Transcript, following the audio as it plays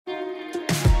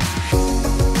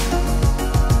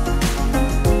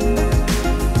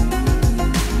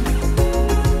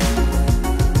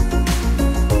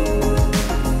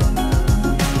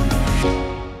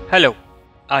Hello,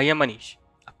 I am Manish,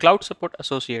 a cloud support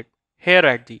associate here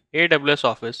at the AWS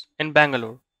office in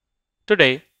Bangalore.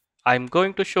 Today, I am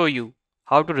going to show you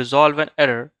how to resolve an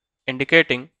error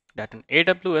indicating that an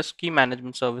AWS key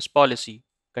management service policy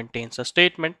contains a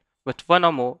statement with one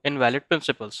or more invalid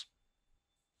principles.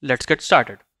 Let's get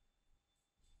started.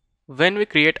 When we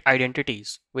create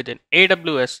identities within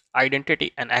AWS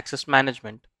Identity and Access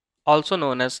Management, also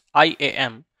known as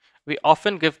IAM, we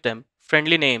often give them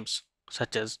friendly names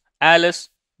such as Alice,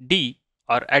 D,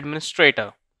 or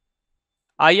Administrator.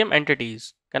 IAM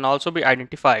entities can also be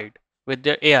identified with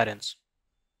their ARNs.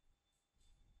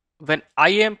 When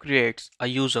IAM creates a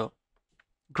user,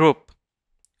 group,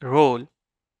 role,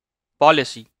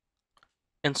 policy,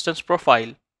 instance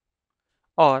profile,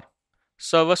 or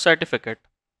server certificate,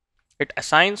 it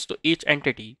assigns to each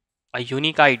entity a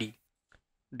unique ID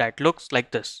that looks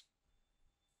like this.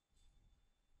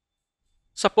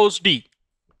 Suppose D,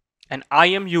 an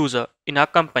IAM user in our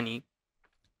company,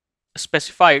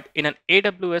 specified in an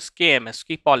AWS KMS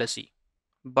key policy,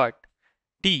 but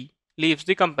D leaves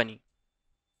the company.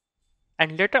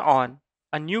 And later on,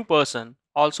 a new person,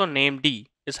 also named D,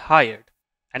 is hired,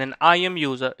 and an IAM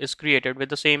user is created with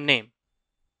the same name.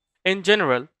 In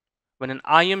general, when an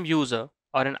IAM user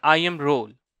or an IAM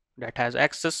role that has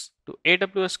access to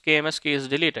AWS KMS key is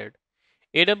deleted,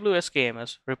 AWS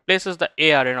KMS replaces the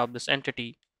ARN of this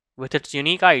entity with its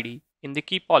unique ID in the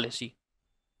key policy.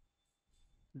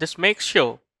 This makes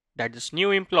sure that this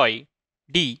new employee,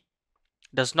 D,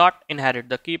 does not inherit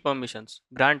the key permissions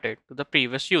granted to the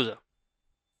previous user.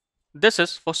 This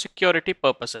is for security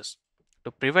purposes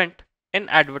to prevent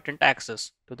inadvertent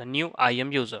access to the new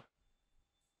IAM user.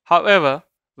 However,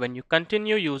 when you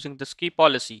continue using this key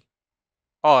policy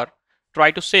or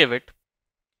try to save it,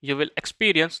 you will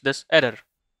experience this error.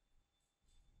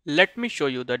 Let me show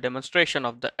you the demonstration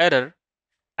of the error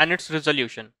and its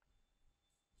resolution.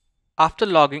 After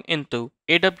logging into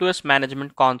AWS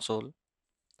Management Console,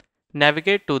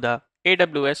 navigate to the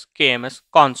AWS KMS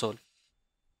console.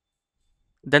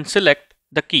 Then select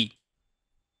the key.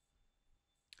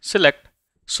 Select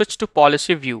Switch to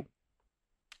Policy View,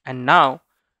 and now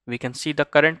we can see the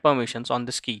current permissions on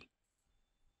this key.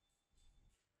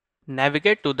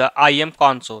 Navigate to the IAM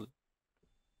console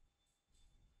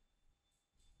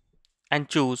and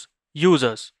choose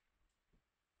Users.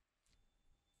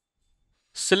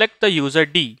 Select the user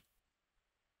D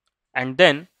and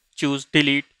then choose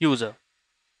Delete User.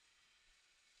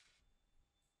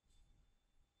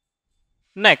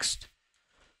 Next,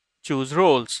 choose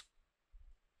Roles.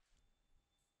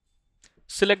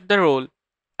 Select the role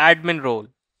Admin Role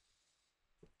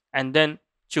and then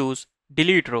choose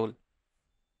Delete Role.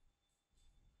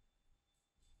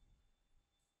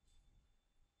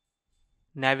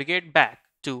 Navigate back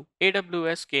to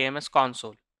AWS KMS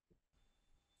console.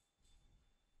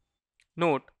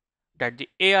 Note that the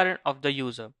ARN of the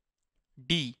user,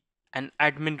 D, and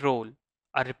admin role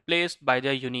are replaced by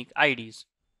their unique IDs.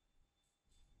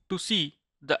 To see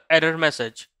the error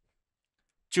message,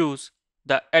 choose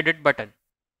the Edit button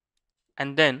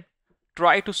and then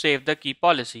try to save the key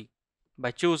policy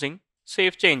by choosing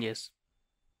Save Changes.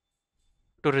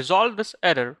 To resolve this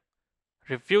error,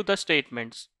 review the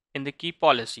statements in the key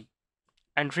policy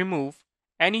and remove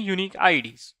any unique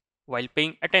IDs while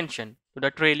paying attention to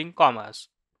the trailing commas.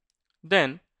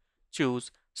 Then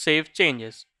choose Save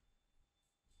Changes.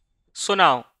 So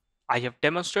now I have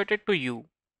demonstrated to you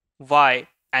why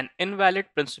an invalid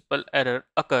principal error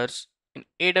occurs in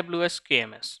AWS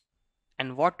KMS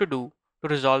and what to do to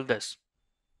resolve this.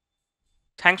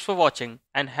 Thanks for watching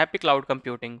and happy cloud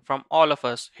computing from all of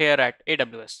us here at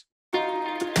AWS.